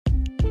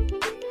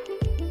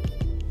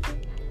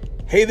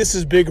Hey, this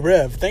is Big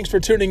Rev. Thanks for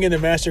tuning in to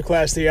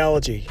Masterclass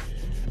Theology,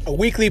 a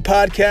weekly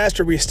podcast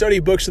where we study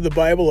books of the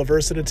Bible a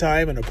verse at a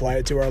time and apply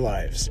it to our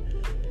lives.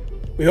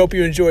 We hope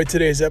you enjoyed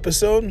today's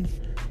episode.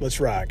 Let's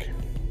rock.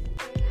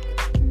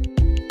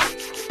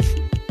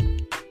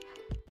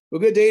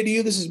 Well, good day to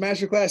you. This is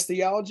Masterclass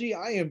Theology.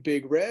 I am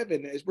Big Rev,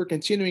 and as we're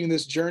continuing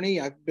this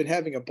journey, I've been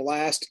having a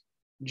blast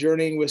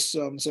journeying with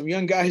some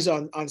young guys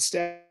on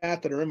staff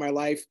that are in my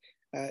life,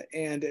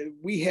 and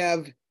we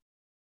have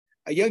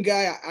a young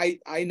guy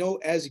I know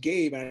as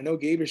Gabe, and I know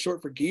Gabe is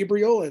short for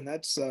Gabriel, and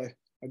that's a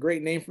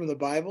great name from the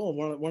Bible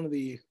and one of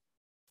the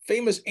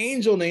famous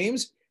angel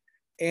names.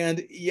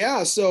 And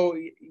yeah, so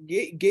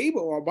Gabe,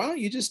 why don't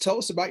you just tell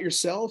us about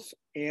yourself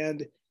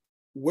and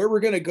where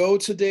we're going to go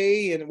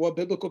today and what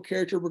biblical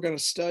character we're going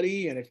to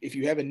study, and if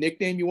you have a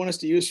nickname you want us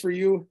to use for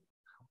you.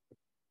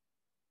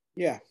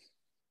 Yeah.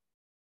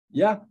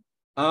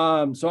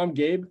 So I'm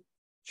Gabe,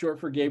 short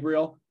for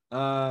Gabriel.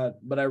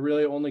 But I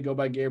really only go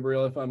by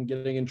Gabriel if I'm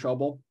getting in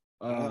trouble.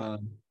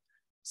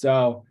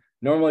 So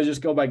normally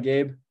just go by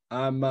Gabe.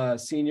 I'm a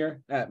senior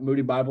at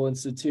Moody Bible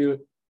Institute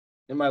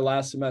in my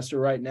last semester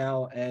right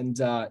now, and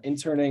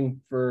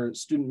interning for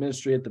student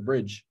ministry at the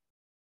Bridge.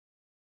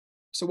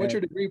 So what's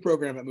your degree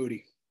program at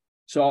Moody?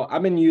 So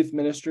I'm in youth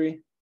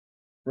ministry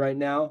right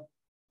now,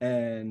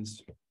 and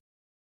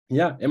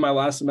in my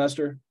last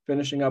semester,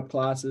 finishing up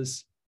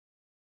classes.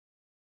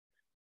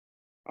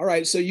 All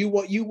right, so you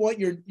want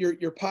your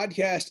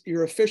podcast,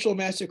 your official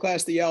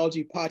Masterclass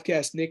Theology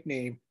podcast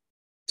nickname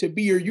to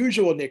be your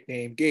usual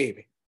nickname, Gabe.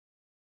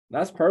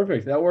 That's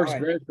perfect. That works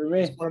great for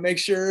me. I just want to make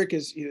sure,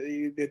 because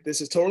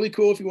this is totally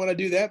cool if you want to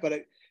do that.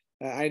 But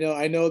I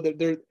know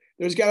that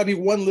there's got to be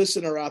one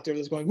listener out there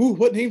that's going, "Ooh,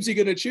 what name's he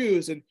going to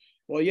choose?" And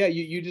well, yeah,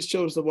 you just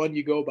chose the one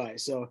you go by.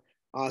 So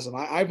awesome.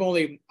 I'm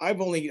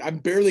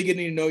barely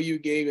getting to know you,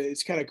 Gabe.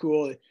 It's kind of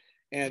cool,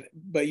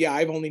 but yeah,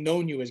 I've only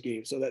known you as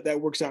Gabe, so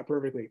that works out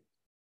perfectly.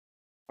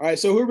 All right,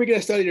 so who are we going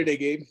to study today,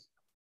 Gabe?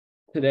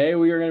 Today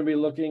we are going to be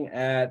looking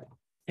at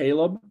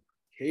Caleb.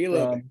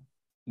 From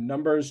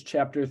Numbers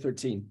chapter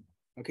 13.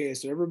 Okay,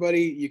 so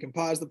everybody, you can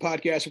pause the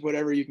podcast or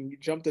whatever. You can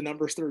jump to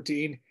Numbers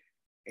 13.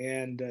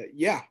 And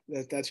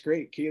that's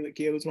great.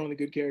 Caleb's one of the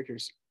good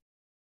characters.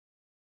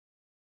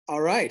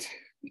 All right.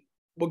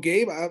 Well,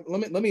 Gabe,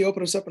 let me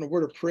open us up in a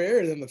word of prayer,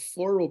 and then the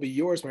floor will be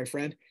yours, my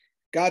friend.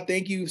 God,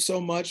 thank you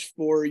so much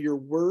for your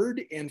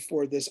word and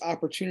for this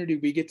opportunity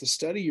we get to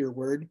study your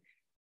word.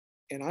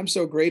 And I'm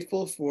so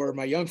grateful for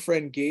my young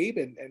friend Gabe,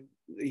 and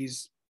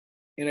he's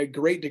in a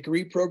great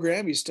degree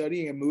program. He's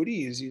studying at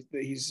Moody.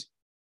 He's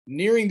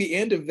nearing the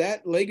end of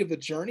that leg of the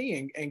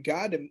journey, and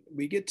God,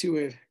 we get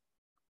to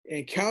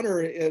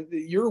encounter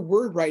your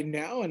word right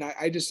now. And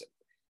I just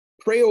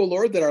pray, oh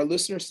Lord, that our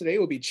listeners today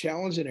will be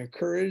challenged and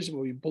encouraged, and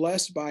will be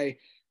blessed by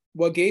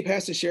what Gabe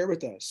has to share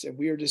with us. And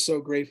we are just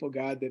so grateful,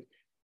 God, that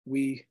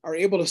we are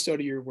able to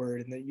study your word,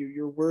 and that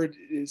your word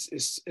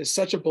is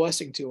such a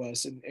blessing to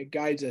us, and it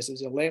guides us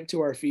as a lamp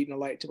to our feet and a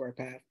light to our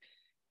path.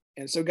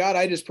 And so, God,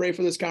 I just pray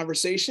for this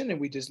conversation, and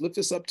we just lift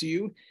this up to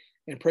you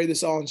and pray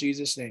this all in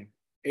Jesus' name.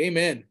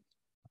 Amen.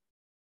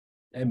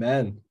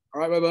 Amen.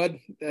 All right, my bud.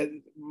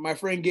 My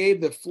friend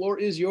Gabe, the floor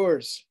is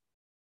yours.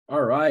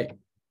 All right.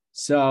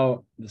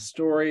 So the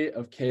story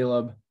of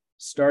Caleb,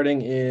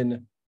 starting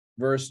in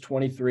verse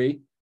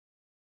 23.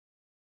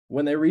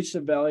 When they reached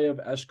the valley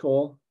of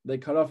Eshcol, they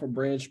cut off a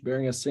branch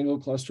bearing a single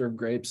cluster of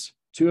grapes.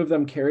 Two of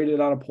them carried it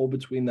on a pole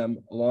between them,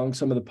 along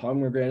some of the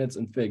pomegranates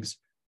and figs.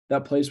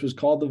 That place was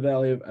called the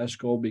Valley of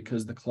Eshcol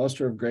because the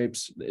cluster of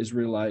grapes the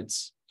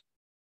Israelites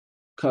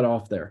cut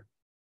off there.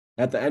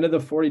 At the end of the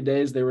 40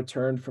 days, they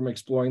returned from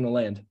exploring the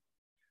land.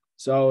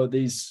 So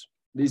these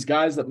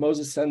guys that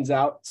Moses sends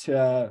out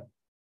to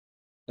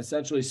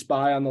essentially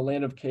spy on the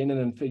land of Canaan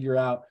and figure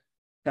out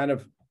kind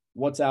of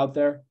what's out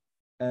there.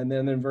 And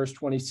then in verse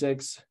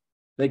 26,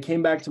 they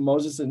came back to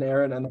Moses and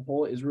Aaron and the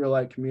whole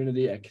Israelite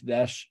community at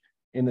Kadesh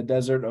in the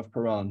desert of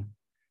Paran.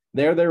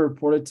 There they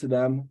reported to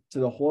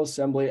the whole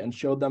assembly, and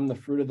showed them the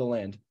fruit of the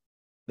land.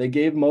 They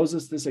gave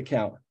Moses this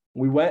account: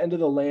 "We went into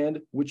the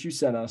land which you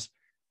sent us,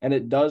 and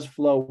it does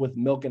flow with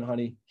milk and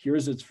honey. Here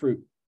is its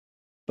fruit.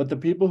 But the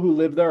people who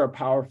live there are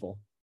powerful,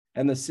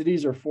 and the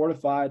cities are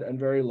fortified and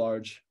very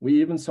large.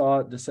 We even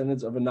saw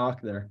descendants of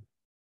Anak there.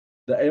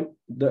 The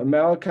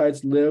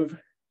Amalekites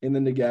live in the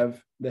Negev.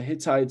 The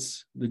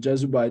Hittites, the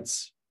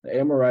Jebusites, the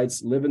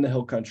Amorites live in the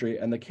hill country,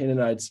 and the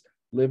Canaanites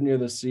live near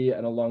the sea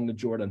and along the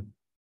Jordan."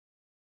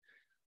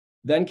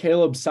 Then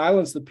Caleb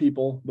silenced the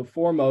people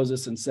before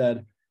Moses and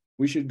said,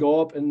 "We should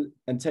go up and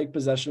take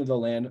possession of the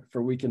land,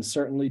 for we can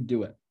certainly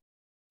do it."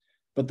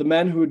 But the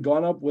men who had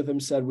gone up with him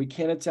said, "We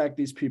can't attack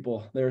these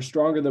people. They are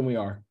stronger than we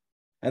are."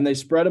 And they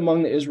spread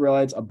among the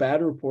Israelites a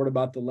bad report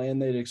about the land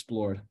they'd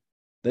explored.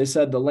 They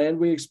said, "The land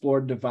we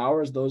explored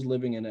devours those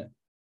living in it.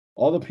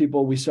 All the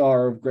people we saw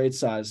are of great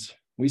size.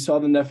 We saw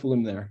the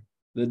Nephilim there.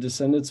 The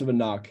descendants of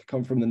Anak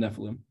come from the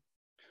Nephilim.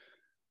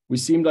 We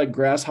seemed like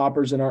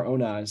grasshoppers in our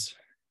own eyes,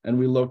 and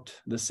we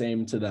looked the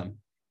same to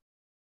them."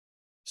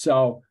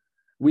 So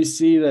we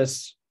see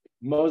this.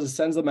 Moses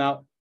sends them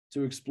out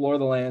to explore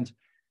the land,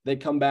 they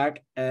come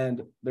back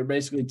and they're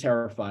basically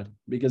terrified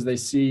because they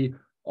see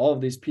all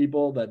of these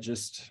people that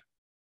just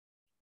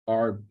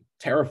are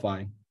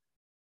terrifying.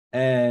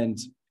 And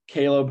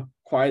Caleb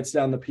quiets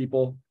down the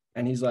people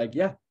and he's like,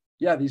 yeah,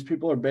 these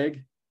people are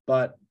big,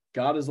 but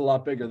God is a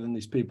lot bigger than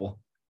these people.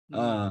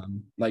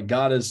 Like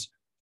God has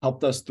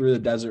helped us through the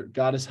desert.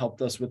 God has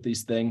helped us with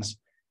these things.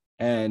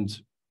 And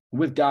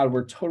with God,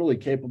 we're totally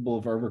capable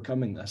of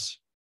overcoming this.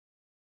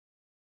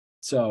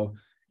 So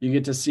you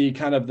get to see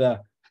kind of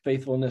the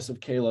faithfulness of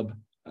Caleb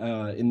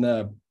in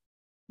the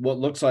what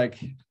looks like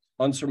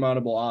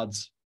unsurmountable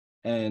odds.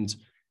 And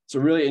it's a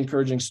really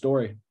encouraging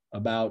story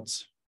about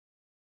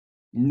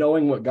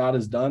knowing what God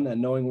has done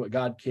and knowing what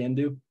God can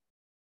do.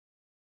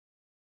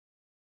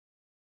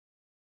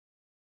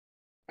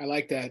 I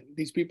like that.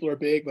 These people are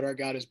big, but our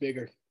God is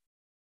bigger.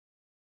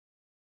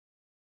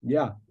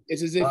 Yeah.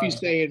 It's as if he's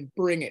saying,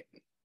 bring it.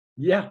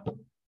 Yeah.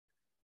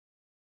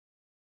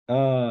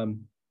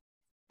 And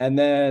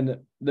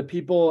then the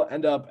people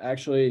end up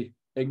actually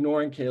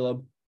ignoring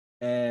Caleb,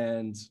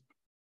 and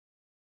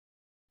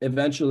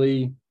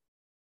eventually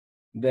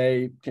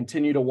they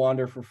continue to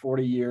wander for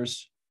 40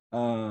 years.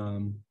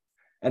 And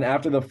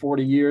after the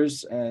 40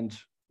 years and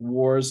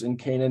wars in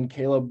Canaan,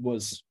 Caleb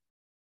was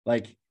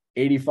like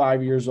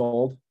 85 years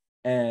old,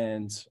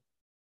 and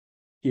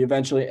he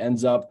eventually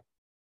ends up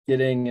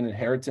getting an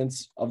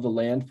inheritance of the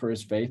land for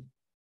his faith.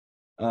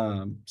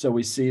 So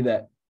we see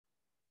that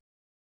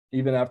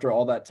even after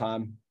all that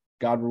time,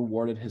 God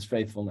rewarded his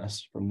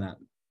faithfulness from that.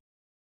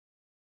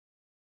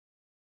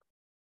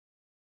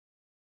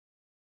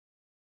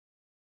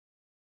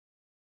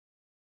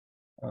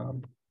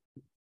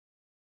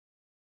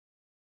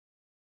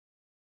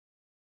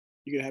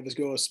 You're gonna have us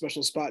go a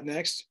special spot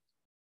next?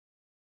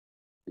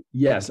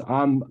 Yes.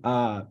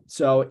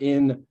 So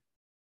in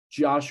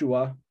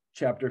Joshua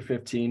chapter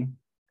 15.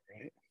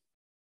 Right.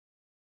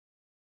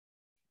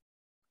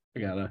 I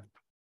gotta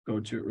go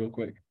to it real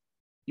quick.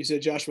 You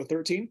said Joshua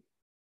 13?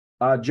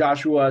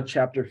 Joshua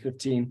chapter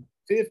 15.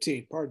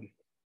 15, pardon.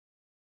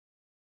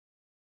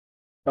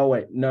 Oh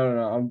wait,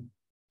 no.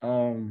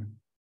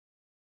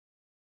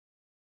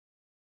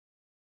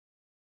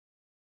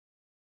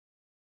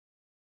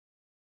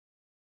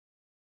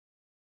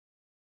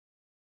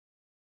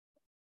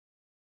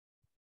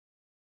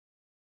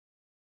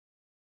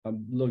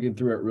 I'm looking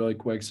through it really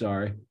quick.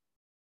 Sorry.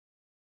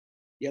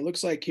 Yeah, it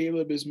looks like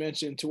Caleb is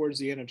mentioned towards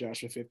the end of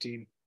Joshua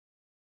 15.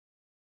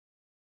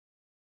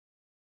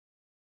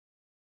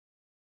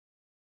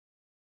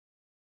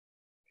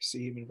 I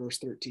see him in verse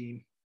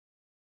 13.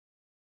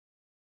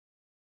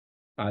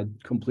 I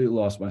completely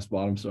lost my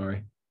spot. I'm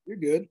sorry. You're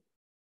good.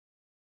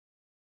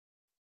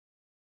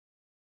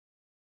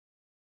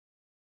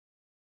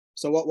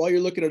 So while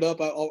you're looking it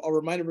up, I'll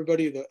remind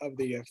everybody of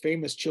the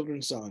famous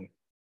children's song.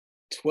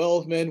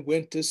 12 men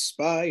went to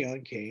spy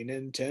on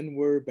Canaan, 10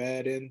 were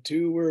bad and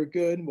 2 were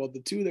good. Well, the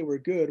 2 that were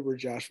good were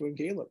Joshua and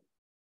Caleb.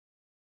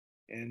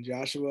 And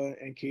Joshua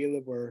and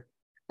Caleb are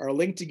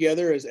linked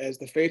together as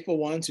the faithful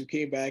ones who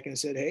came back and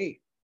said,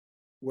 hey,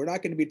 we're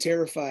not going to be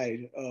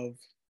terrified of,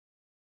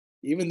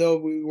 even though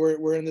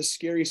we're in this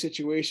scary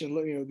situation.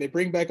 You know, they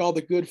bring back all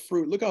the good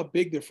fruit. Look how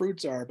big the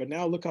fruits are, but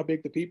now look how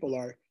big the people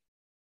are.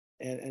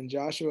 And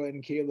Joshua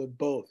and Caleb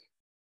both,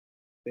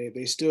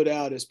 they stood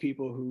out as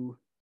people who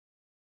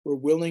were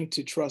willing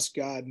to trust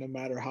God no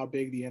matter how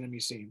big the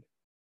enemy seemed.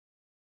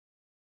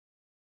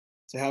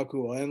 So how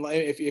cool. And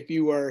if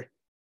you are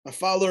a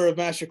follower of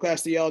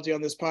Masterclass Theology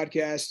on this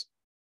podcast,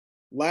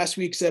 last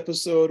week's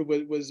episode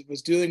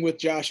was dealing with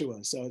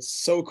Joshua. So it's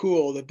so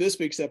cool that this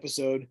week's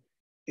episode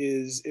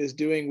is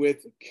dealing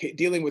with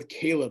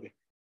Caleb,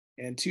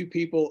 and 2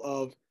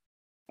 people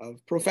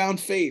of profound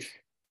faith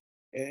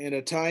in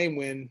a time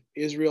when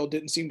Israel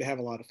didn't seem to have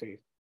a lot of faith.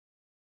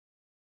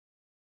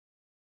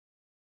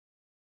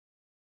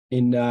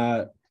 In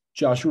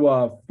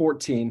Joshua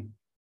 14,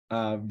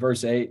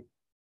 verse 8,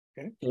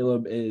 okay.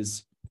 Caleb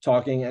is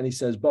talking and he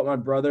says, but my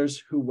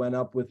brothers who went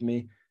up with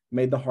me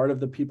made the heart of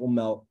the people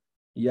melt,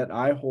 yet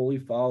I wholly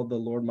followed the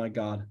Lord my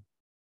God.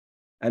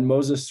 And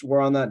Moses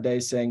swore on that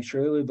day, saying,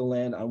 surely the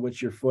land on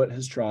which your foot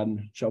has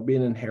trodden shall be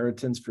an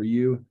inheritance for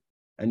you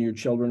and your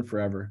children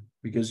forever,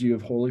 because you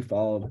have wholly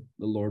followed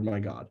the Lord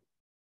my God.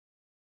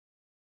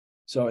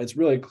 So it's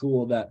really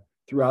cool that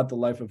throughout the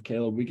life of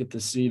Caleb, we get to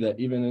see that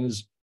even in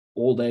his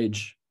old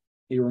age,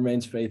 he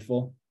remains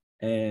faithful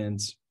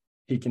and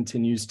he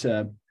continues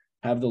to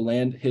have the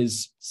land.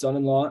 His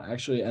son-in-law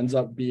actually ends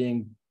up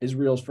being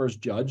Israel's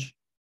first judge.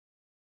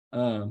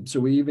 So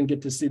we even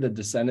get to see the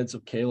descendants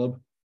of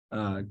Caleb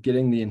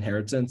getting the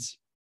inheritance.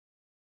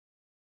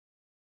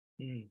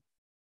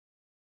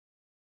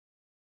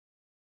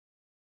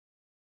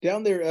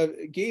 Down there,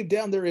 Gabe,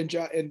 down there in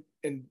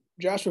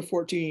Joshua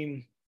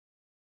 14,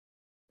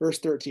 verse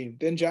 13.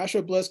 Then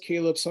Joshua blessed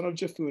Caleb, son of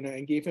Jephunneh,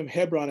 and gave him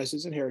Hebron as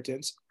his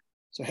inheritance.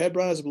 So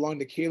Hebron has belonged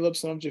to Caleb,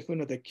 son of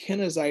Jephunneh, the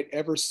Kenizzite,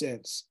 ever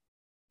since,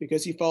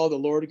 because he followed the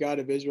Lord God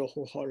of Israel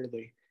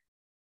wholeheartedly.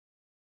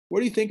 What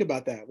do you think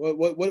about that?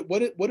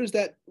 What is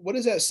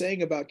that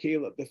saying about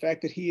Caleb? The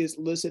fact that he is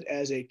listed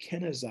as a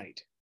Kenizzite.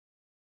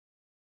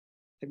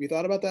 Have you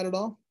thought about that at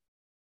all?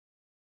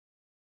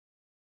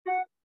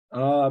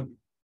 Uh,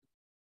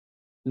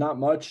 Not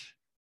much,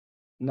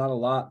 not a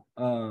lot.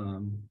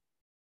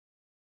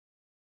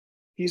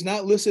 He's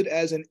not listed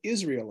as an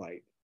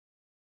Israelite.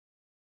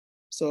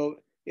 So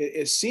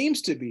it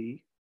seems to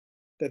be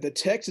that the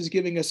text is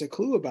giving us a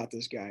clue about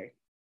this guy,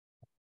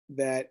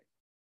 that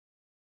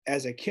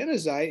as a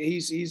Kenizzite,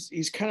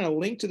 he's kind of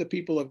linked to the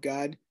people of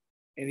God,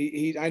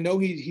 and I know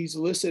he's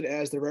listed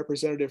as the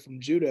representative from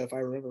Judah, if I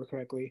remember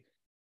correctly,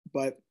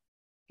 but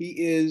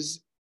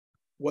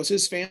was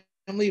his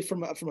family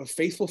from a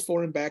faithful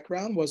foreign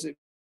background? Was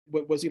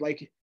he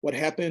like what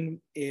happened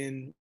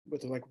in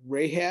with like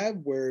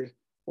Rahab,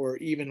 or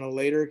even a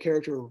later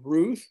character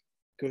Ruth?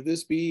 Could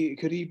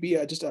he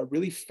be just a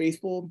really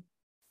faithful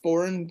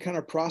foreign kind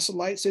of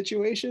proselyte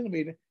situation? I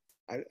mean,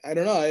 I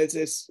don't know.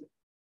 It's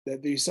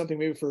that'd be something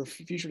maybe for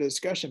future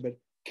discussion. But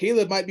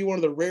Caleb might be one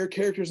of the rare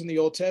characters in the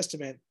Old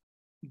Testament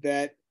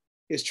that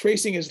is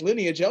tracing his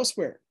lineage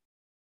elsewhere,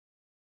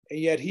 and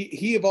yet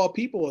he of all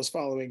people is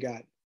following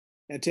God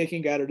and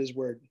taking God at His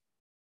word.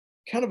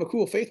 Kind of a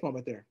cool faith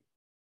moment there.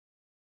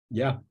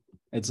 Yeah,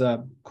 it's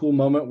a cool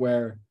moment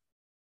where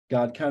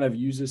God kind of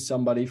uses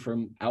somebody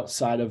from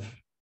outside of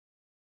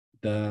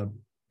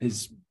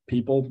his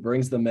people,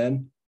 brings them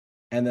in,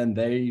 and then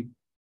they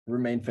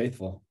remain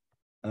faithful.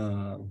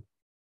 Where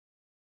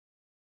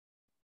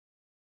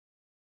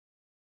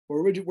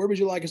would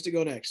you like us to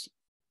go next?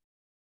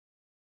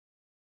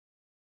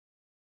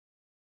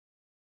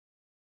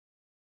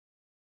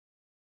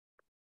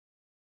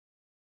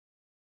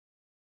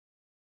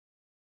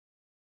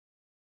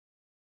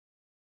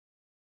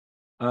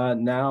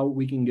 Now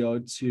we can go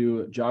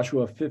to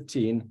Joshua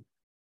 15,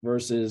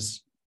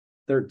 verses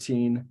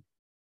 13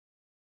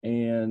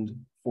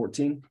 and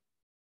 14.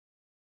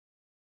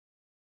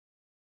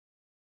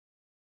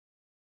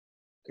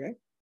 Okay.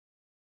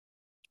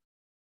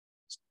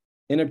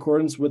 In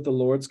accordance with the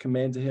Lord's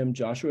command to him,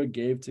 Joshua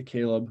gave to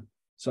Caleb,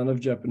 son of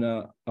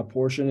Jephunneh, a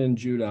portion in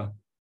Judah,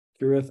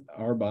 Kiriath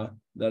Arba,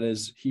 that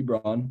is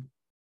Hebron.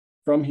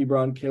 From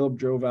Hebron, Caleb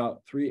drove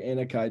out 3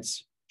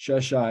 Anakites,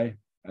 Sheshai,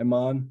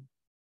 Ammon,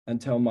 and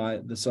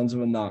Talmai, the sons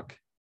of Anak.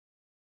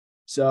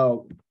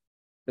 So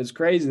it's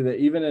crazy that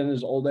even in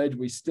his old age,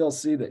 we still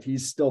see that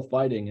he's still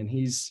fighting, and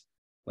he's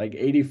like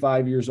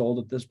 85 years old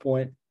at this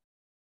point.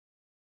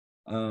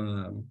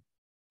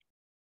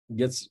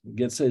 Gets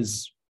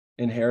his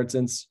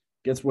inheritance,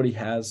 gets what he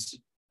has,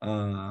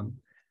 and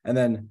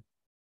then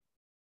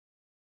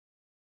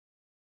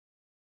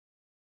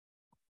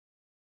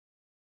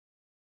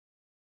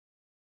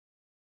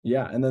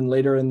and then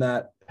later in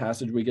that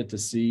passage we get to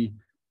see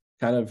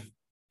kind of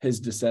his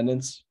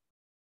descendants.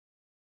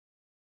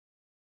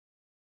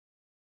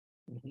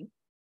 Mm-hmm.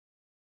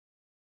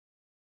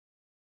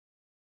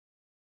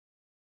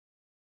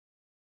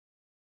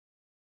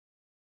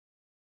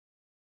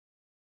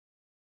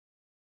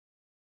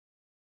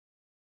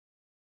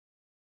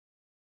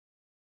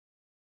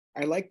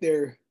 I like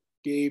there,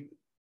 Gabe.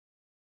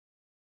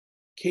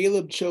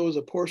 Caleb chose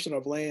a portion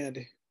of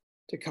land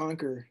to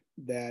conquer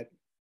that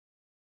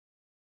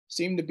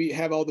seemed to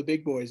have all the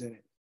big boys in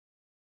it.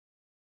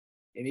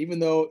 And even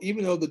though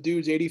the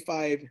dude's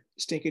 85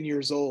 stinking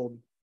years old,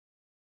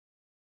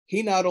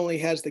 he not only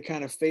has the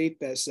kind of faith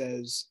that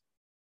says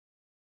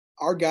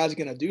our God's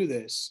going to do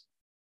this,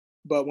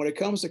 but when it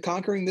comes to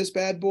conquering this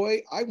bad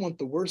boy, I want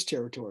the worst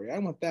territory. I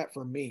want that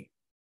for me.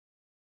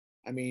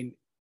 I mean,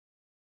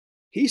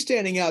 he's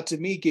standing out to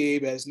me,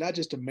 Gabe, as not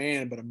just a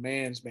man, but a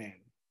man's man.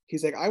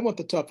 He's like, I want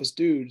the toughest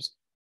dudes.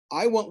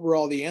 I want where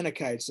all the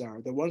Anakites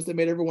are, the ones that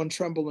made everyone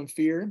tremble in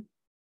fear.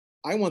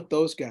 I want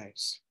those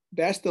guys.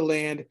 That's the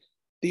land,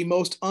 the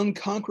most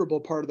unconquerable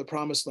part of the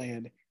promised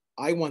land.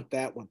 I want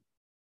that one.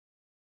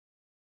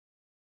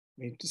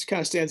 I mean, just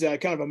kind of stands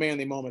out, kind of a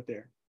manly moment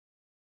there.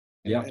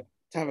 Yeah. And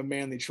kind of a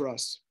manly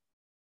trust.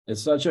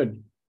 It's such a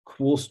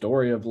cool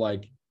story of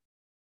like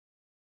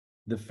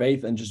the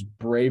faith and just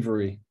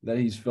bravery that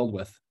he's filled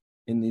with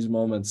in these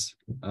moments.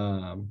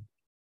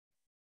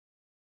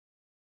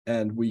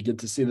 And we get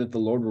to see that the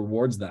Lord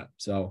rewards that.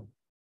 So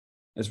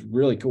it's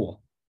really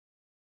cool.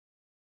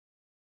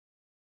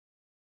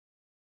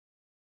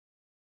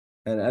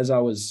 And as I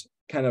was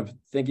kind of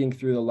thinking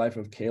through the life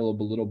of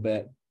Caleb a little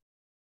bit,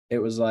 it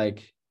was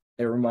like,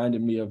 it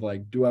reminded me of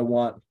like, do I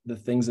want the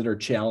things that are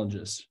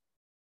challenges?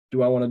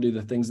 Do I want to do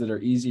the things that are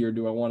easy, or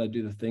do I want to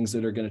do the things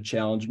that are going to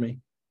challenge me?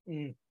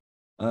 Mm.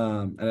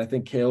 And I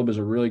think Caleb is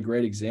a really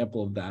great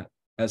example of that,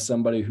 as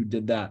somebody who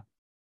did that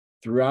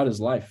throughout his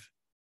life,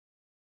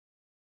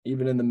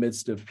 even in the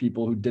midst of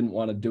people who didn't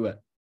want to do it.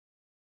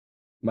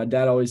 My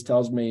dad always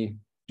tells me,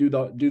 do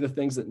the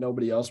things that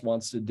nobody else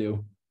wants to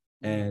do,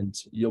 and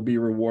you'll be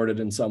rewarded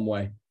in some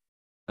way.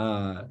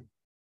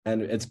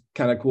 And it's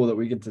kind of cool that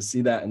we get to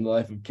see that in the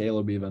life of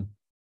Caleb even.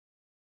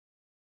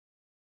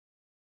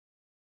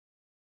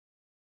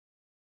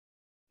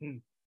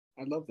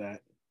 I love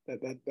that.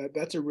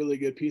 That's a really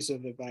good piece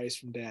of advice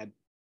from Dad.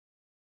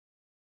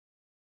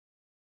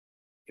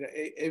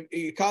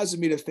 It causes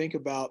me to think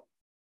about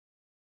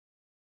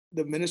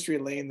the ministry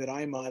lane that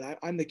I'm on.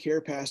 I'm the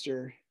care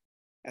pastor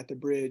at the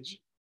Bridge,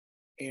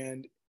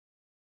 and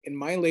in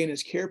my lane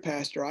as care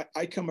pastor,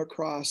 I come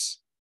across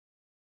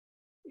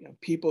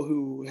people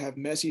who have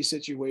messy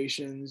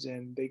situations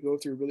and they go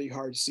through really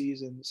hard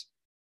seasons.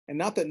 And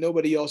not that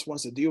nobody else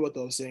wants to deal with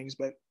those things,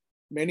 but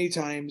many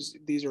times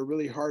these are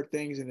really hard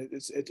things, and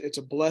it's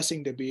a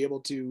blessing to be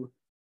able to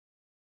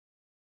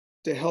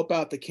help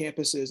out the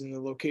campuses and the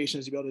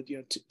locations to be able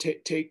to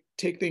to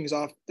take things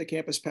off the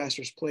campus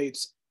pastors'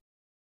 plates.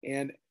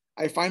 And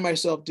I find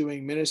myself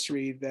doing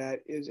ministry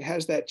that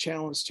has that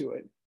challenge to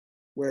it,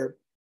 where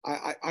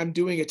I'm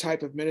doing a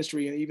type of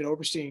ministry and even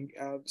overseeing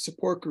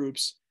support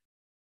groups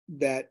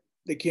that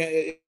they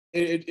can't.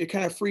 It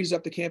kind of frees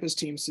up the campus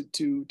teams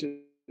to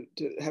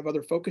have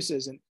other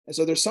focuses, and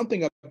so there's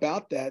something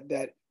about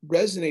that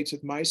resonates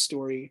with my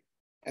story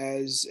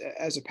as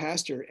a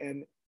pastor,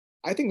 and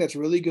I think that's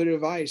really good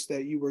advice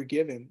that you were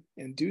given,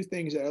 and do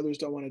things that others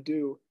don't want to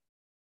do.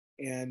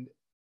 And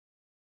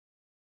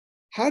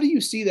how do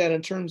you see that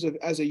in terms of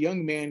as a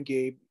young man,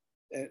 Gabe?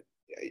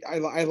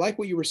 I like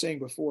what you were saying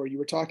before. You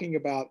were talking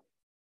about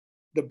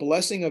the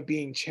blessing of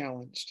being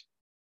challenged.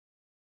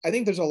 I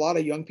think there's a lot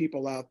of young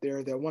people out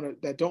there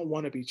that don't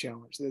want to be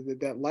challenged,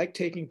 that like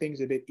taking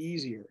things a bit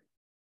easier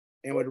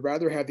and would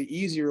rather have the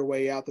easier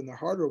way out than the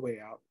harder way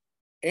out.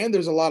 And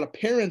there's a lot of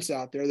parents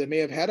out there that may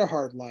have had a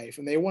hard life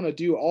and they want to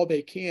do all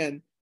they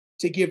can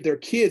to give their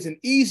kids an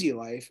easy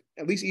life,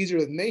 at least easier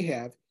than they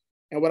have.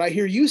 And what I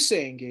hear you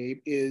saying, Gabe,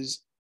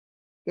 is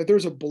that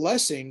there's a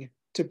blessing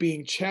to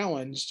being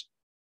challenged.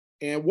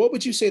 And what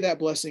would you say that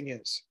blessing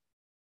is?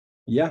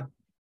 Yeah.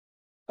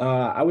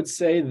 I would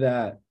say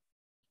that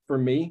for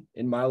me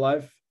in my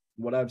life,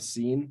 what I've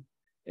seen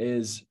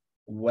is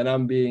when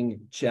I'm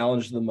being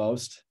challenged the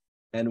most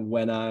and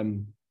when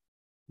I'm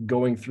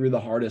going through the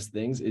hardest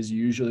things is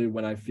usually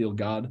when I feel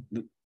God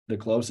the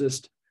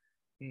closest.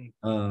 There's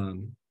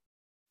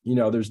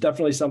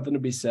definitely something to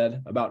be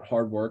said about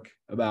hard work,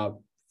 about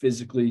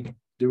physically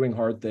doing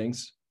hard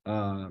things.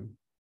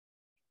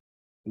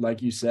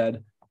 Like you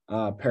said,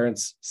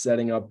 parents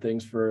setting up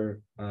things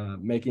for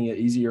making it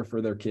easier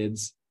for their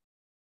kids.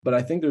 But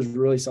I think there's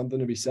really something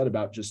to be said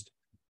about just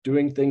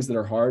doing things that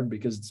are hard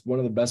because it's one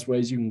of the best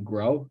ways you can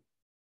grow.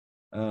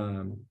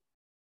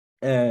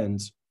 And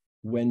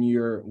when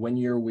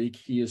you're weak,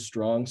 he is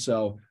strong.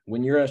 So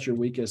when you're at your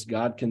weakest,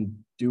 God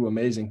can do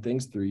amazing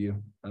things through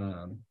you.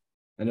 And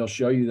he'll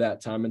show you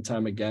that time and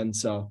time again.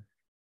 So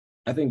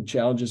I think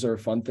challenges are a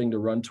fun thing to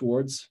run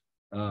towards,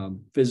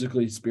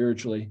 physically,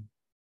 spiritually.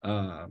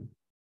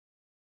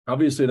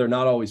 Obviously, they're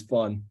not always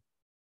fun,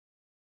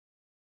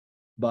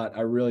 but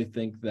I really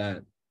think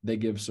that they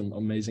give some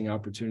amazing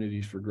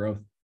opportunities for growth.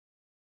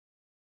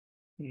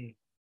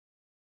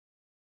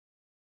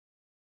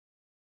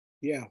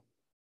 Yeah.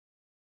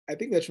 I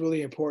think that's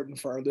really important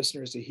for our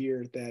listeners to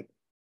hear, that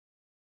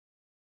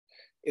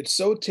it's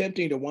so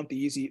tempting to want the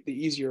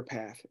easier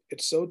path.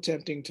 It's so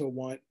tempting to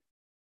want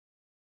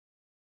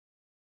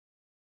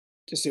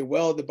to say,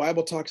 well, the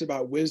Bible talks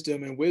about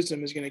wisdom and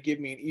wisdom is going to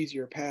give me an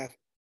easier path.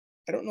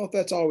 I don't know if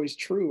that's always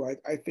true.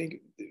 I think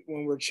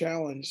when we're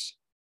challenged,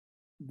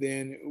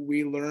 then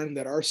we learn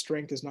that our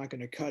strength is not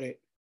going to cut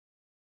it.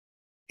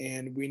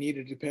 And we need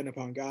to depend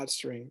upon God's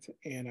strength.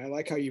 And I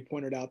like how you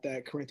pointed out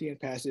that Corinthian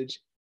passage.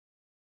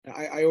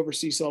 I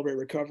oversee Celebrate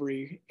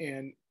Recovery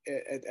and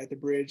at the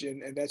Bridge,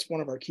 and that's one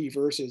of our key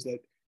verses, that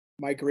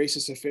my grace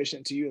is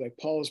sufficient to you. Like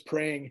Paul is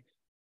praying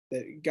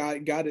that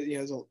God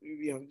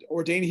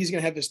ordained he's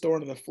going to have this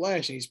thorn in the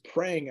flesh, and he's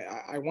praying,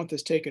 I want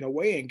this taken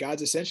away, and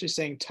God's essentially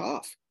saying,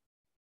 tough,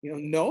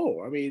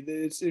 no. I mean,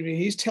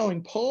 he's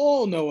telling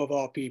Paul no, of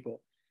all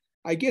people.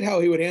 I get how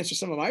he would answer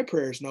some of my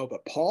prayers no,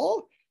 but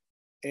Paul,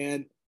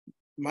 and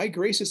my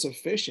grace is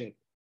sufficient.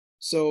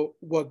 So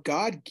what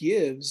God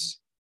gives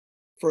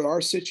for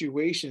our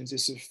situations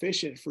is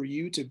sufficient for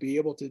you to be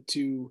able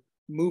to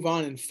move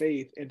on in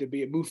faith and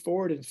to move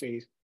forward in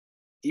faith,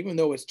 even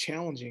though it's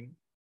challenging.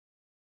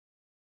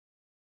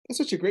 That's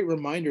such a great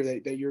reminder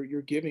that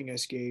you're giving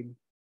us, Gabe,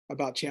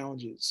 about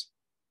challenges,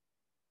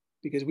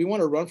 because we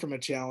want to run from a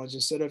challenge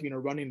instead of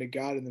running to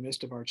God in the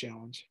midst of our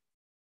challenge.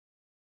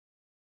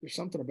 There's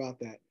something about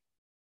that,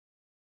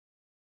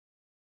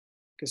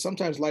 because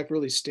sometimes life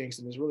really stinks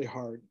and it's really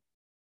hard.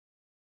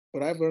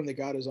 But I've learned that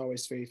God is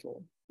always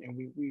faithful, and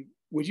we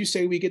would you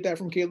say we get that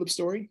from Caleb's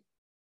story?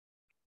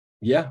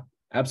 Yeah,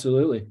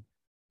 absolutely.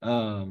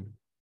 When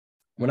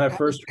I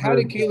first how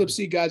did Caleb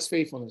see God's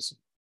faithfulness?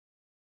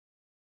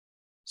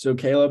 So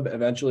Caleb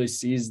eventually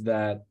sees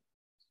that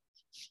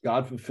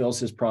God fulfills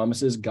his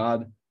promises.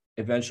 God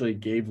eventually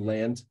gave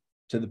land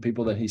to the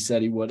people that he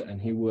said he would,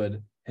 and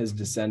his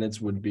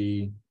descendants would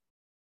be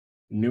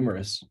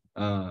numerous,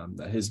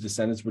 that his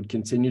descendants would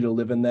continue to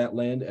live in that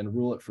land and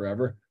rule it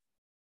forever.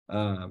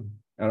 I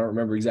don't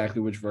remember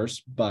exactly which verse,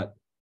 but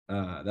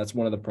that's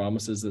one of the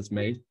promises that's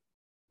made,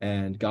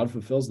 and God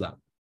fulfills that.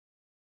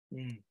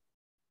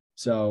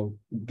 So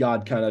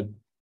God kind of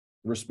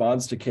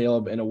responds to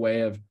Caleb in a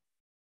way of,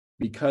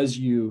 because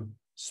you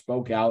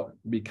spoke out,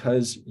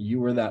 because you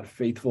were that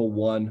faithful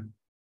one,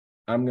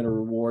 I'm going to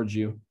reward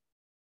you.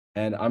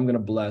 and I'm going to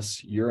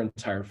bless your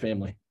entire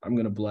family. I'm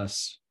going to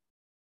bless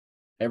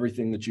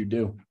everything that you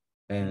do.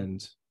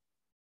 And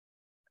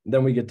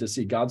then we get to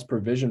see God's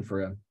provision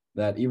for him,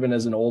 that even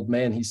as an old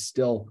man, he's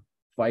still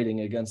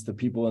fighting against the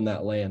people in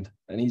that land,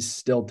 and he's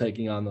still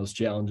taking on those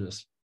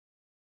challenges.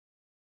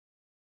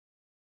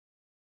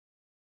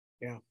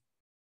 Yeah.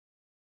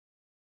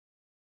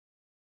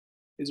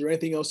 Is there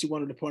anything else you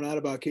wanted to point out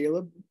about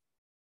Caleb?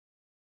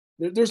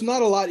 There's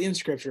not a lot in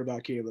scripture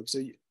about Caleb.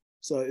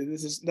 So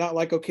this is not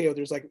like, okay,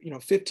 there's like,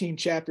 15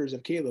 chapters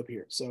of Caleb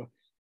here. So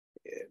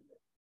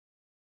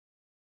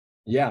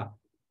yeah,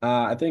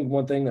 I think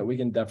one thing that we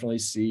can definitely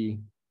see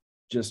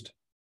just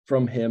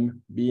from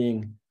him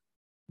being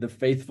the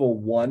faithful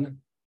one,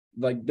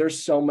 like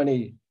there's so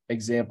many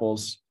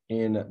examples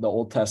in the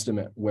Old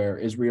Testament where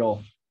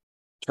Israel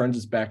turns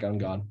its back on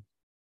God,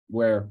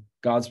 where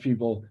God's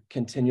people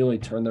continually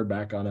turn their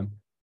back on him.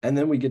 And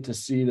then we get to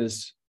see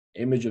this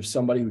image of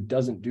somebody who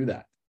doesn't do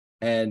that.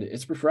 And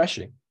it's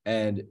refreshing.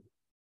 And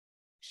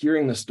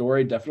hearing the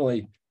story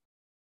definitely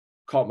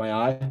caught my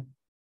eye.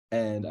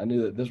 And I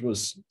knew that this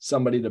was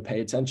somebody to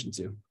pay attention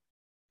to.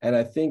 And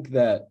I think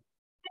that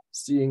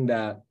seeing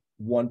that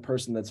one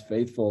person that's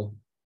faithful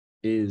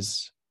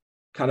is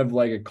kind of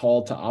like a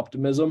call to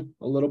optimism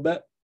a little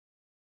bit.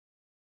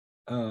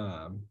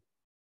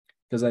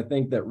 Because I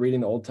think that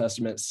reading the Old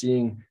Testament,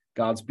 seeing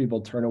God's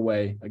people turn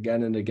away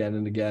again and again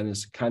and again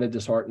is kind of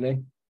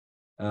disheartening,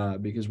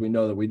 because we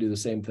know that we do the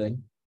same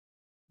thing.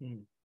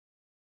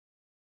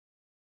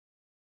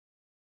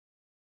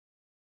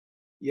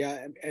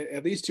 Yeah,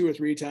 at least 2 or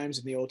 3 times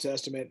in the Old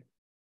Testament,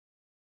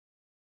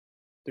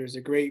 there's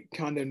a great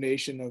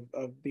condemnation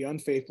of the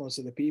unfaithfulness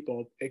of the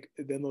people.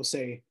 Then they'll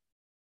say,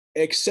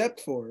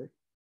 except for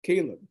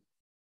Caleb.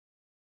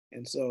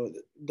 And so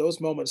those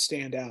moments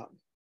stand out.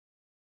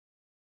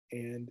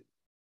 And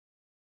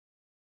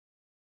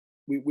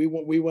we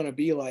want to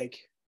be like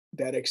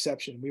that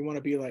exception. We want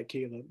to be like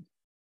Caleb.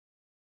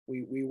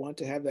 We want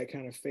to have that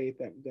kind of faith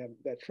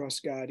that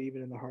trusts God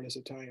even in the hardest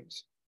of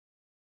times.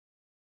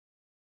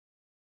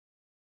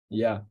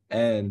 Yeah,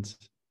 and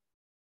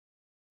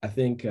I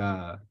think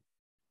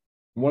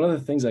one of the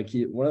things I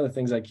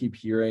keep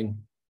hearing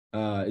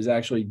is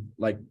actually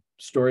like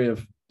story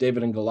of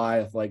David and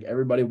Goliath. Like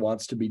everybody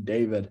wants to be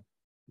David,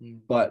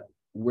 but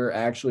we're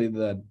actually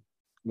the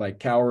like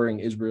cowering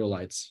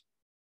Israelites.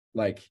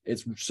 Like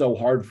it's so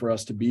hard for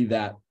us to be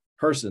that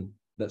person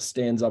that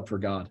stands up for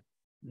God.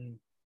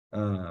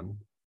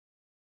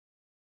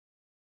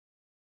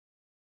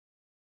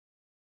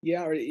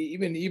 Yeah, or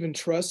even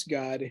trust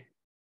God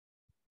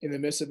in the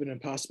midst of an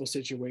impossible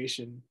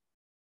situation,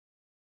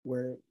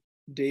 where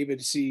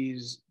David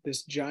sees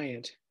this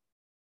giant.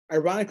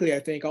 Ironically, I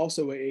think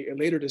also a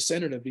later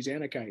descendant of these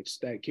Anakites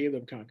that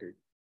Caleb conquered.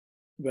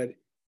 But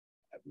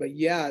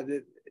yeah,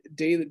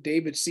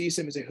 David sees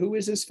him and says, "Who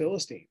is this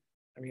Philistine?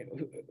 I mean,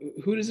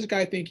 who does this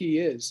guy think he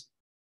is?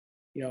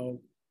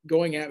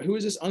 Going at who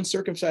is this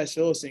uncircumcised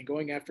Philistine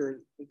going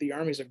after the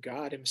armies of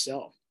God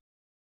Himself?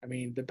 I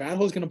mean, the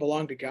battle is going to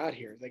belong to God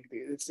here. Like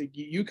it's like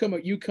you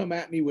come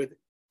at me with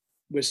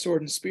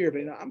sword and spear,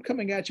 but I'm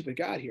coming at you with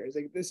God here. It's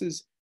like this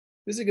is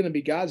going to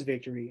be God's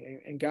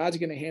victory, and God's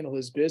going to handle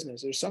His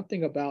business." There's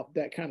something about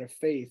that kind of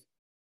faith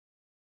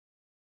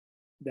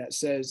that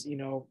says,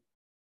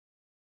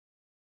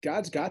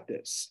 God's got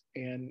this.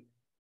 And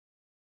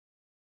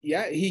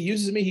yeah, He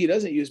uses me, He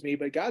doesn't use me,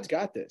 but God's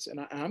got this. And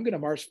I'm going to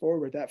march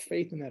forward with that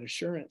faith and that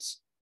assurance.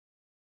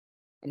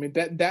 I mean,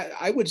 that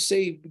I would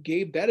say,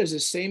 Gabe, that is the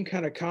same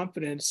kind of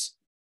confidence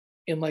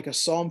in like a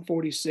Psalm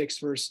 46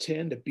 verse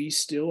 10, to be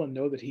still and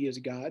know that He is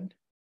God.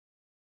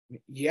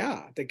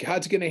 Yeah, that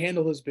God's going to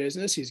handle His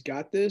business. He's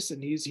got this,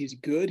 and he's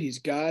good. He's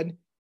God.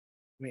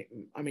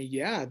 I mean,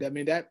 yeah,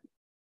 that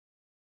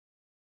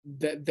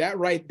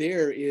right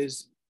there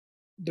is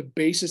the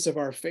basis of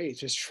our faith,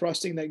 just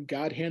trusting that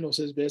God handles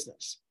His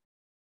business.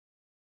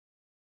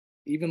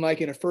 Even like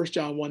in a 1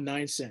 John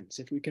 1:9 sense,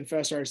 if we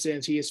confess our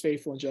sins, He is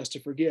faithful and just to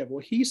forgive.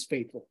 Well, He's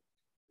faithful.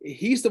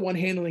 He's the one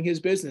handling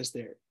His business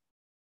there.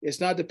 It's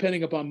not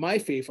depending upon my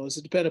faithfulness,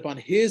 it's dependent upon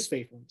His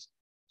faithfulness.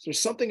 So there's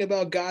something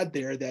about God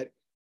there that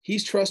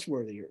He's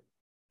trustworthy.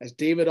 As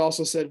David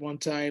also said one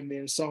time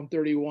in Psalm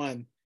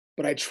 31,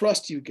 "But I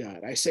trust you,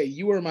 God. I say,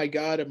 you are my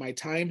God, and my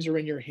times are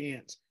in your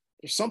hands."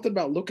 There's something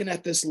about looking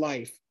at this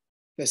life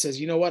that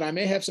says, you know what, I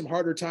may have some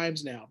harder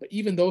times now, but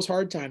even those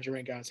hard times are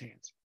in God's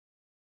hands.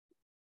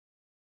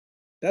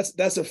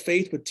 That's a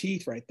faith with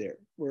teeth right there,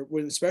 where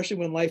especially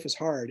when life is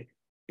hard,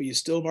 but you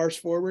still march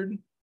forward.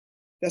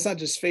 That's not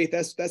just faith.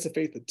 That's a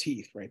faith with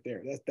teeth right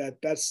there.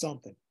 That's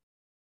something.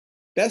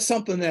 That's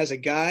something that as a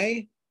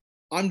guy,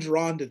 I'm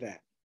drawn to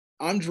that.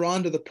 I'm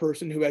drawn to the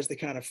person who has the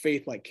kind of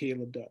faith like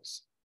Caleb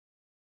does.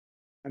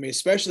 I mean,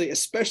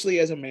 especially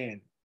as a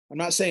man. I'm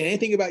not saying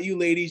anything about you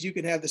ladies. You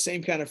can have the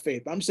same kind of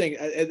faith. I'm saying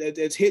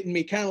it's hitting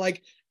me kind of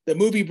like the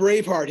movie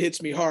Braveheart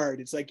hits me hard.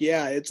 It's like,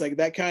 yeah, it's like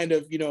that kind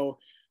of,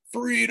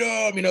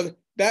 freedom,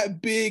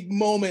 that big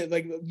moment.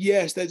 Like,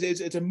 yes,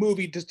 it's a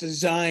movie just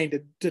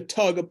designed to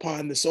tug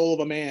upon the soul of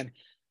a man.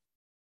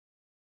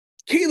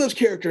 Caleb's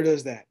character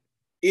does that.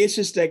 It's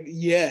just like,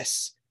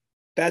 yes,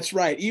 that's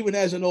right. Even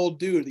as an old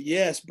dude,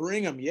 yes,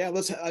 bring him. Yeah,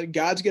 let's.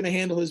 God's gonna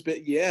handle his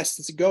bit. Yes,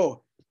 let's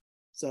go.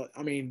 So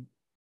I mean,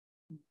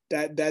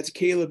 that's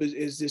Caleb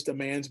is just a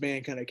man's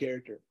man kind of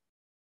character.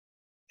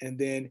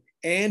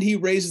 And he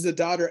raises a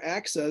daughter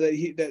Axa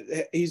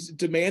that he's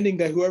demanding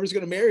that whoever's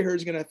going to marry her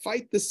is going to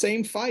fight the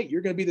same fight.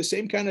 You're going to be the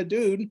same kind of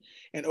dude.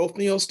 And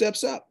Othniel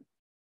steps up.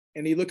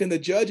 And you look in the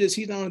judges,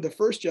 he's not only the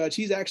first judge,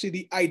 he's actually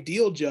the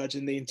ideal judge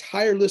in the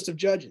entire list of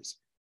judges.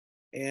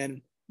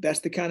 And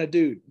that's the kind of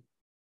dude.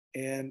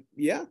 And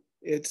yeah,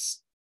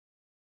 he's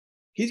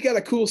got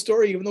a cool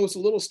story, even though it's a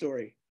little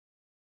story.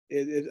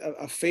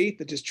 A faith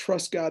that just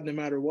trusts God no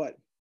matter what.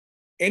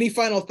 Any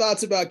final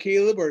thoughts about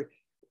Caleb, or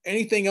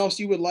anything else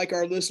you would like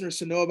our listeners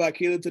to know about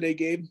Caleb today,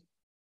 Gabe?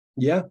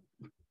 Yeah.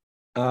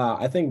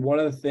 I think one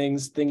of the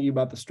things thinking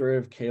about the story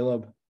of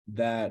Caleb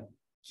that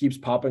keeps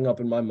popping up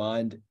in my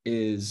mind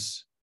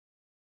is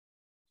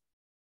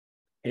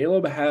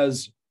Caleb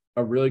has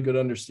a really good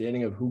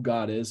understanding of who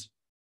God is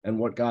and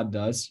what God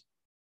does.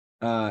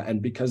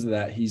 And because of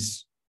that,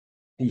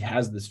 he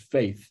has this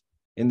faith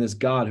in this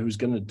God who's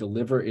going to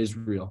deliver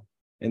Israel,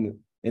 and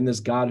in this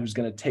God who's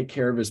going to take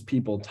care of his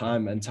people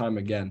time and time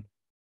again.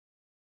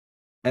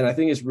 And I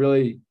think it's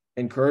really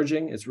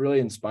encouraging. It's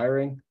really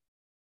inspiring.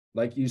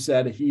 Like you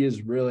said, he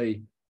is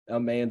really a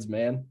man's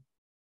man.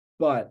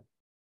 But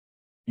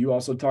you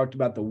also talked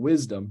about the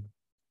wisdom.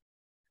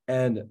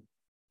 And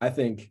I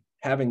think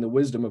having the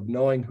wisdom of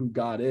knowing who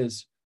God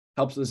is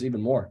helps us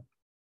even more.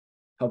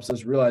 Helps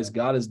us realize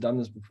God has done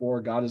this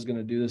before. God is going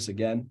to do this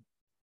again.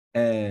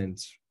 And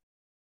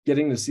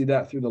getting to see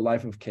that through the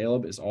life of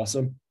Caleb is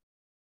awesome.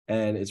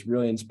 And it's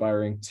really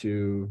inspiring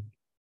to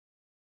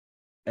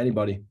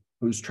anybody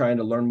who's trying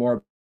to learn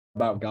more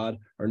about God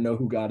or know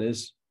who God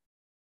is.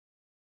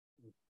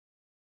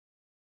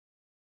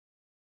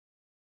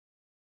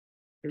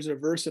 There's a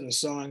verse in a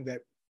song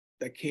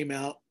that came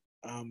out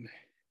on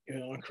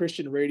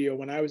Christian radio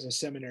when I was in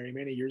seminary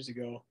many years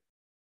ago.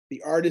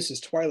 The artist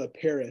is Twyla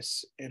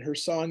Paris, and her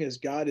song is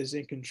 "God is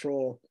in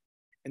Control."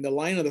 And the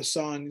line of the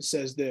song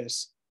says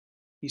this: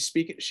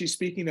 she's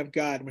speaking of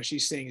God when she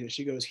sings it.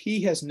 She goes,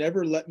 "He has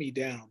never let me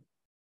down,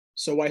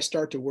 so I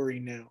start to worry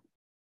now."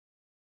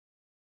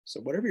 So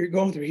whatever you're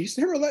going through, he's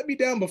never let me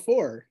down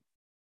before.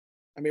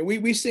 I mean,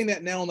 we sing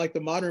that now in like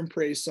the modern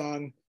praise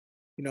song,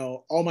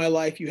 all my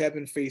life you have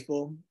been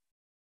faithful.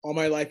 All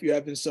my life you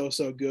have been so,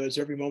 so good.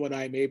 So every moment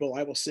I am able,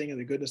 I will sing in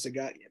the goodness of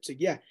God. It's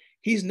like, yeah,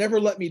 he's never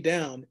let me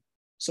down.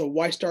 So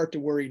why start to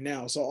worry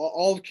now? So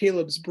all of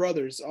Caleb's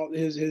brothers, all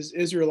his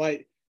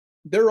Israelite,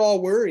 they're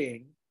all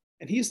worrying.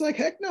 And he's like,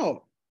 heck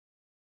no,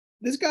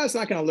 this God's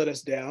not going to let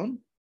us down.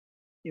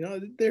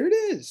 There it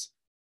is.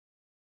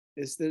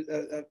 It's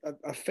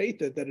a faith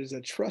that is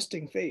a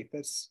trusting faith.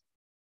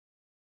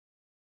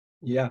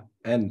 Yeah.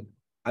 And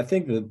I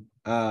think that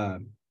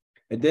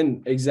it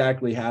didn't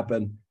exactly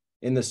happen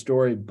in the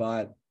story,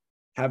 but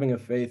having a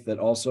faith that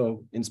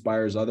also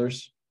inspires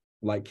others,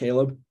 like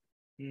Caleb.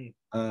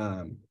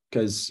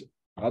 Because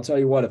I'll tell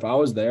you what, if I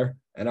was there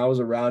and I was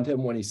around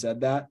him when he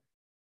said that,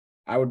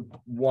 I would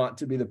want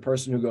to be the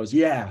person who goes,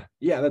 yeah,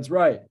 that's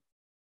right.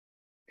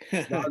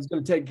 God's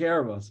going to take care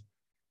of us.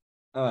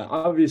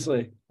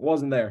 Obviously,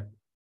 wasn't there,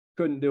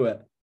 couldn't do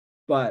it.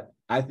 But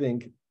I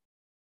think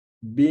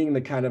being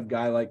the kind of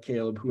guy like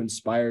Caleb who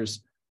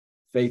inspires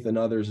faith in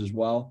others as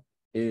well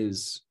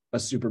is a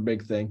super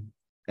big thing.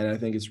 And I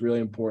think it's really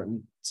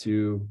important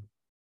to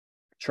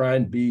try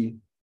and be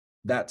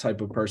that type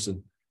of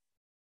person.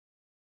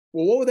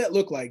 Well, what would that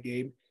look like,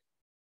 Gabe?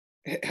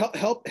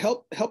 Help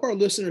our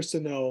listeners to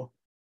know,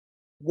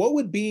 what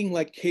would being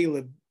like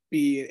Caleb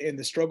be in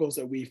the struggles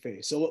that we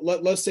face? So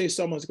let's say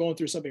someone's going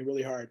through something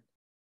really hard,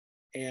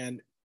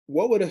 and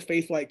what would a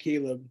faith like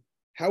Caleb,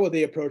 how would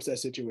they approach that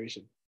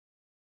situation?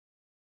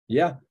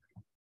 Yeah,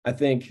 I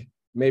think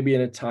maybe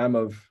in a time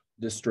of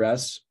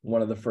distress,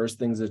 one of the first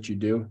things that you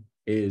do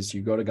is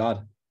you go to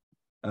God,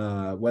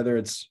 whether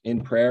it's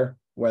in prayer,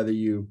 whether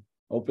you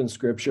open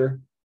scripture,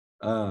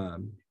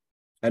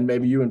 and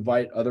maybe you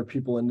invite other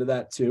people into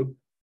that too.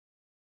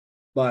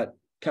 But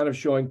kind of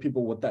showing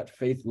people what that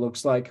faith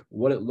looks like,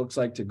 what it looks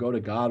like to go to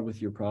God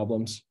with your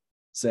problems,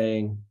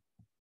 saying,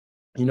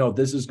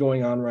 this is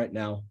going on right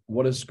now.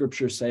 What does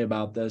scripture say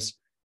about this?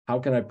 How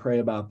can I pray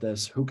about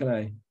this? Who can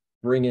I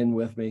bring in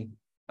with me?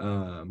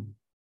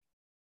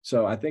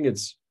 So I think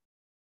it's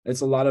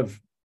a lot of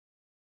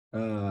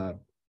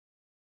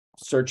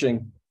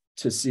searching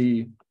to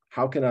see,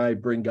 how can I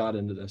bring God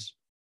into this?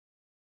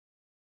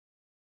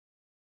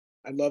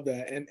 I love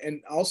that.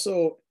 And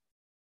also,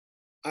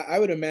 I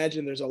would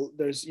imagine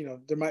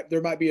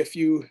there might be a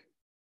few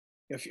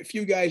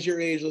guys your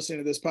age listening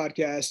to this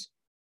podcast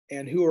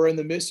and who are in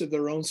the midst of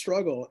their own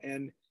struggle.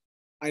 And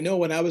I know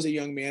when I was a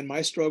young man,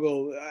 my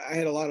struggle, I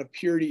had a lot of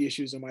purity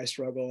issues in my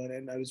struggle,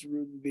 and I was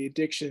the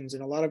addictions,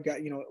 and a lot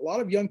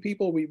of young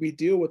people, we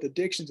deal with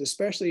addictions,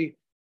 especially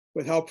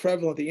with how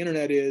prevalent the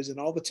internet is and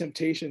all the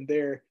temptation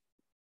there.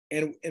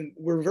 And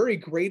we're very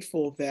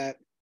grateful that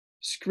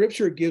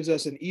scripture gives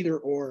us an either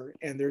or,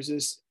 and there's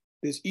this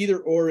this either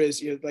or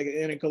is, like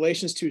in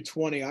Galatians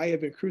 2:20, I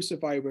have been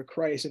crucified with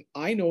Christ and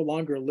I no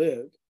longer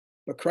live,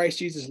 but Christ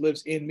Jesus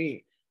lives in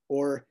me.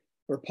 Or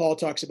where Paul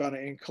talks about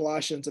it in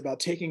Colossians about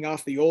taking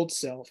off the old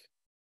self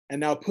and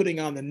now putting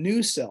on the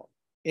new self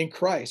in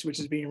Christ, which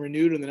is being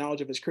renewed in the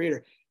knowledge of his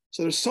creator.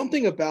 So there's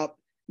something about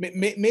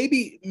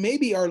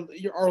maybe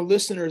our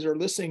listeners are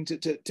listening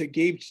to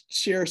Gabe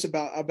share us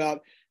about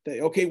that.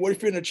 Okay, what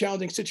if you're in a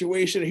challenging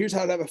situation? Here's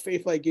how to have a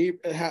faith like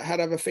Gabe, how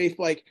to have a faith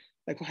like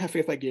have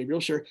faith like Gabriel,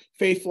 sure,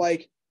 faith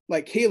like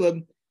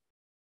Caleb.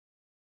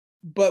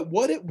 But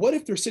what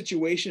if their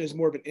situation is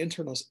more of an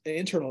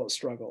internal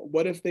struggle?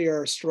 What if they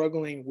are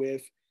struggling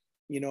with,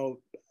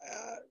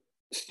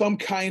 some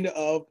kind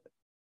of,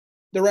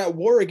 they're at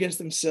war against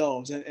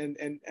themselves,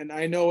 and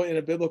I know in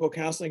a biblical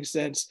counseling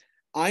sense,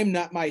 I'm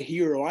not my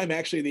hero. I'm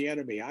actually the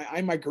enemy.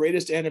 I'm my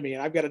greatest enemy,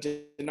 and I've got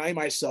to deny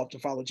myself to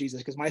follow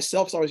Jesus because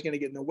myself's always going to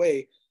get in the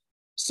way.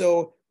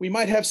 So we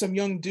might have some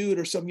young dude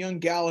or some young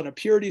gal in a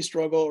purity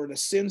struggle or in a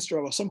sin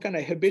struggle, some kind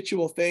of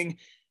habitual thing,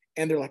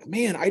 and they're like,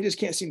 man, I just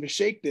can't seem to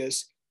shake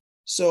this.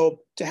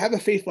 So to have a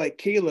faith like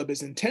Caleb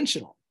is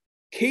intentional.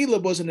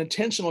 Caleb was an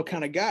intentional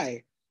kind of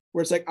guy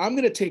where it's like, I'm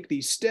going to take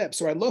these steps.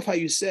 So I love how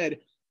you said,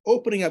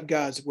 opening up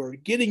God's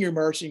word, getting your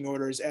marching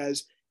orders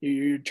as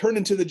you turn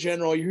into the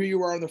general, here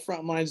you are on the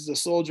front lines as a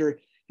soldier,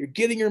 you're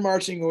getting your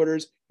marching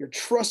orders, you're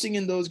trusting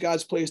in those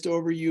God's placed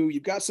over you,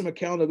 you've got some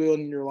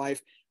accountability in your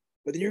life,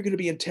 but then you're going to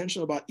be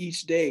intentional about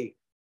each day.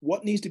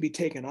 What needs to be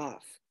taken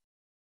off?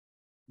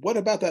 What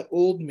about that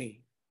old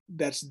me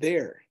that's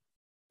there,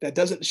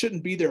 that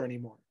shouldn't be there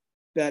anymore,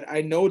 that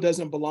I know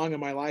doesn't belong in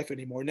my life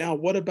anymore? Now,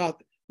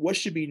 what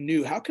should be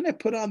new? How can I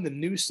put on the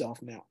new self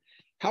now?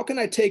 How can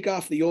I take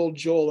off the old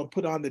Joel and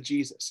put on the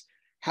Jesus?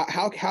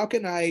 How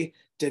can I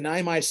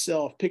deny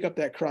myself, pick up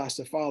that cross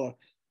to follow?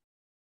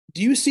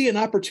 Do you see an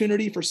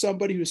opportunity for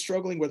somebody who's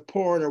struggling with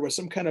porn or with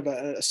some kind of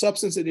a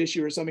substance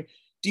issue or something?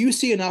 Do you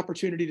see an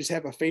opportunity to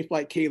have a faith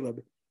like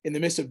Caleb in the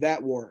midst of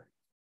that war?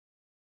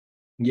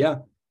 Yeah.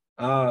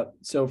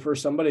 So for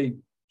somebody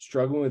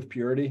struggling with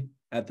purity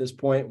at this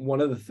point,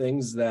 one of the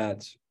things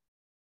that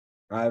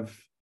I've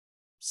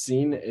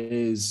seen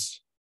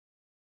is,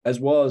 as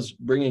well as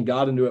bringing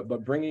God into it,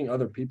 but bringing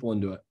other people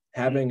into it,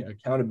 having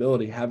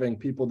accountability, having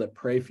people that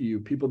pray for you,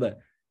 people that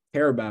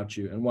care about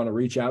you and want to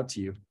reach out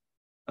to you,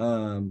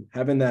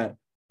 having that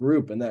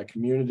group and that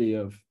community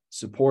of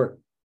support.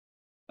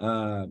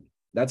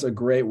 That's a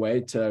great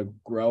way to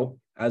grow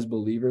as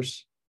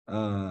believers.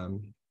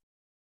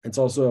 It's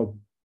also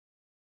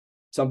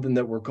something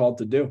that we're called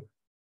to do,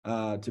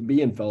 to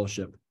be in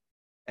fellowship.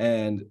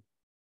 And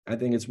I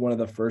think it's one of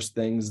the first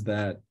things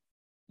that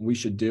we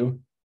should do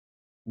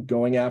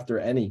going after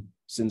any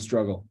sin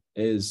struggle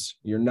is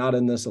you're not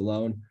in this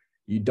alone.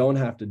 You don't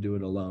have to do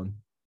it alone.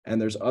 And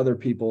there's other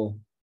people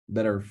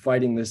that are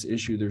fighting this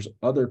issue. There's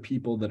other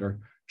people that are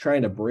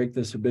trying to break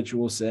this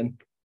habitual sin.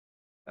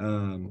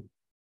 And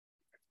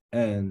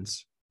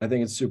I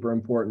think it's super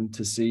important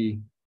to see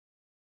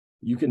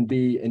you can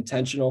be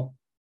intentional.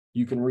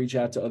 You can reach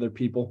out to other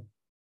people,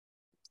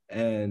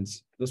 and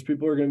those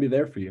people are going to be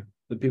there for you.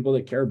 The people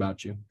that care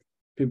about you,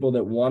 people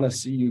that want to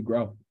see you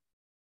grow.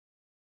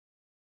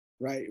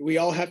 Right. We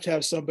all have to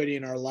have somebody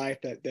in our life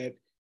that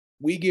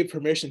we give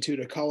permission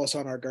to call us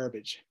on our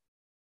garbage.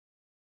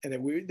 And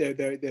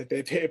that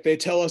if they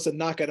tell us to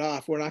knock it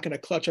off, we're not going to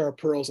clutch our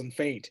pearls and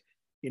faint.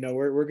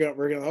 We're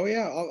going, oh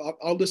yeah,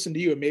 I'll listen to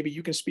you, and maybe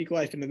you can speak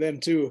life into them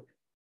too.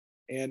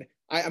 And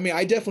I mean,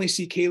 I definitely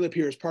see Caleb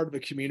here as part of a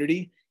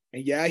community.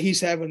 And yeah,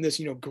 he's having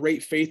this,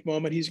 great faith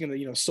moment. He's going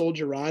to,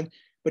 soldier on,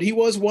 but he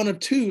was one of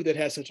two that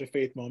had such a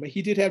faith moment.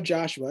 He did have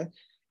Joshua,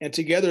 and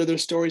together their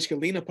stories can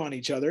lean upon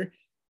each other.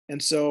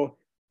 And so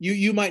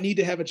you might need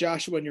to have a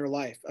Joshua in your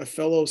life, a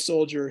fellow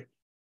soldier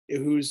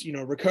who's,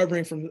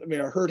 recovering from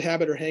a hurt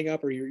habit or hang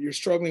up, or you're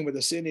struggling with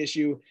a sin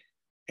issue,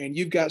 and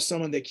you've got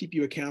someone that keep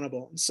you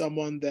accountable, and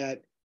someone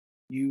that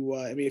you,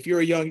 if you're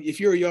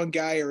a young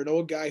guy or an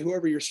old guy,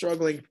 whoever you're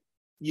struggling,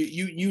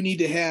 you need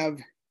to have,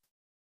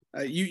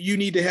 you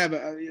need to have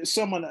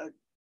someone,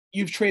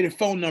 you've traded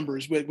phone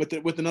numbers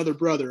with another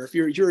brother. If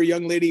you're a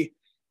young lady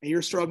and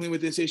you're struggling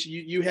with this issue,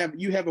 you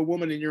have a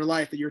woman in your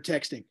life that you're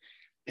texting,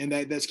 and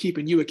that's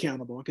keeping you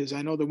accountable. Because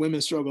I know the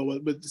women struggle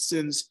with the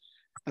sins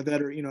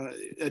that are,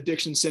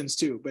 addiction sins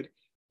too. But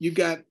you've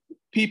got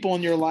people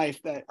in your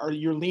life that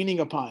you're leaning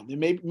upon, and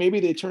maybe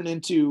they turn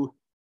into,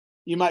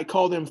 you might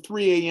call them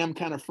 3 a.m.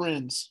 kind of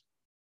friends.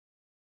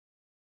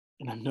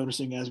 And I'm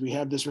noticing as we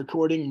have this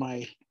recording,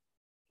 my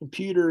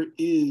computer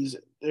is,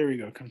 there we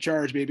go, come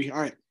charge, baby.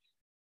 All right.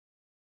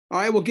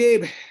 Well,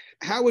 Gabe,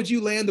 how would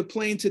you land the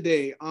plane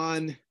today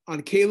on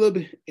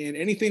Caleb, and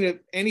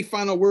any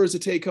final words to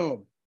take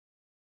home?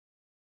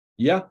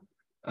 Yeah.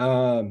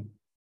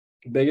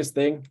 Biggest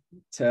thing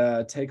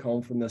to take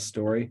home from this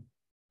story,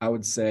 I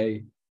would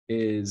say,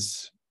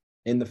 is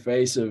in the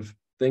face of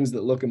things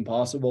that look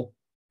impossible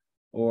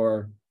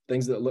or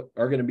things that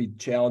are going to be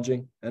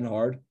challenging and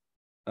hard,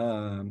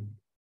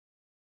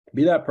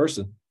 be that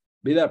person.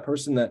 Be that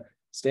person that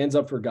stands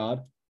up for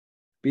God.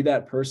 Be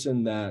that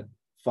person that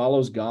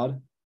follows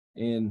God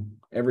in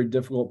every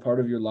difficult part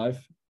of your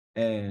life.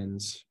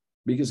 And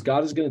because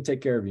God is going to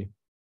take care of you.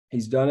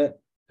 He's done it.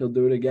 He'll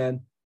do it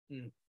again.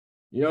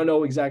 You don't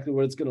know exactly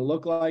what it's going to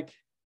look like.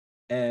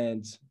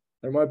 And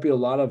there might be a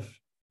lot of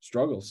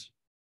struggles,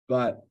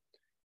 but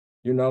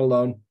you're not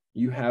alone.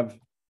 You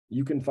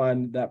can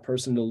find that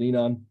person to lean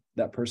on,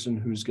 that person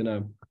who's going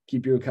to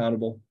keep you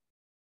accountable.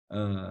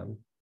 And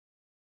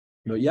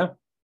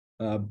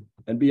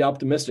be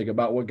optimistic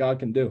about what God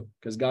can do,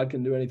 because God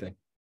can do anything.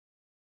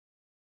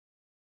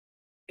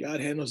 God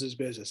handles his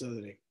business,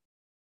 doesn't he?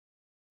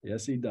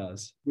 Yes, he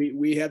does.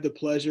 We have the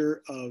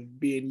pleasure of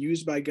being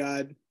used by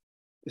God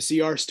to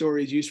see our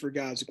stories used for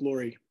God's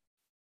glory.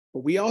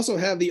 But we also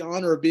have the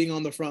honor of being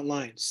on the front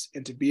lines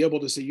and to be able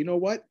to say, you know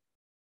what?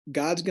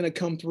 God's going to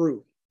come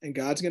through and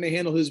God's going to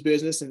handle his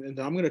business, and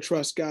I'm going to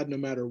trust God no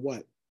matter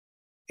what.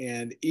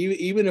 And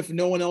even if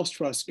no one else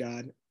trusts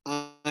God,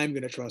 I'm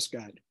going to trust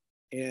God.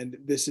 And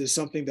this is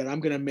something that I'm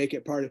going to make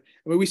it part of.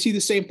 I mean, we see the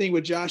same thing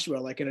with Joshua,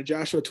 like in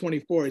Joshua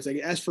 24. It's like,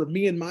 as for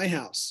me and my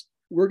house,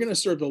 we're going to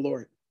serve the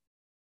Lord.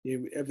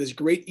 You have this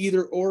great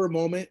either or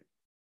moment.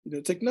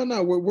 It's like, no,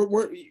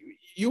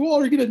 you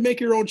all are going to make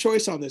your own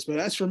choice on this, but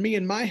as for me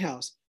and my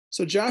house.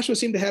 So Joshua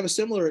seemed to have a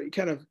similar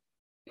kind of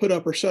put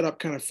up or shut up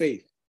kind of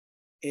faith.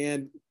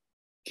 And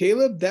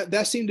Caleb,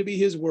 that seemed to be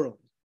his world.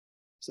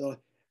 So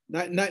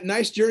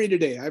nice journey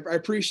today. I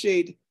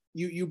appreciate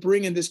you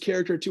bringing this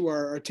character to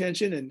our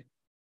attention,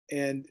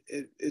 and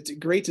it's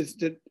great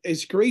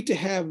to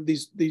have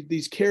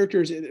these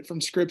characters from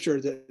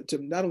Scripture to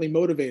not only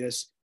motivate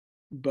us,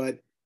 but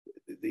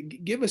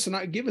give us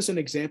an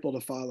example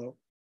to follow.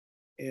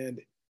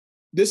 And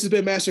this has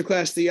been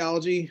Masterclass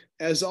Theology.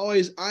 As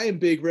always, I am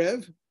Big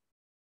Rev.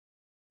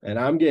 And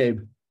I'm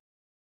Gabe.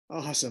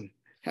 Awesome.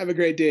 Have a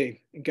great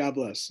day, and God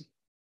bless.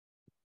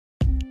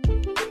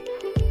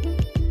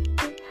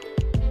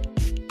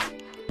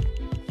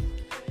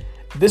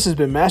 This has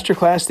been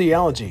Masterclass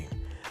Theology.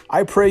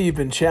 I pray you've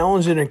been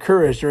challenged and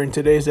encouraged during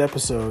today's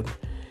episode,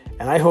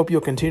 and I hope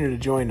you'll continue to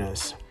join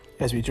us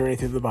as we journey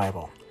through the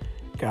Bible.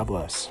 God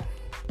bless.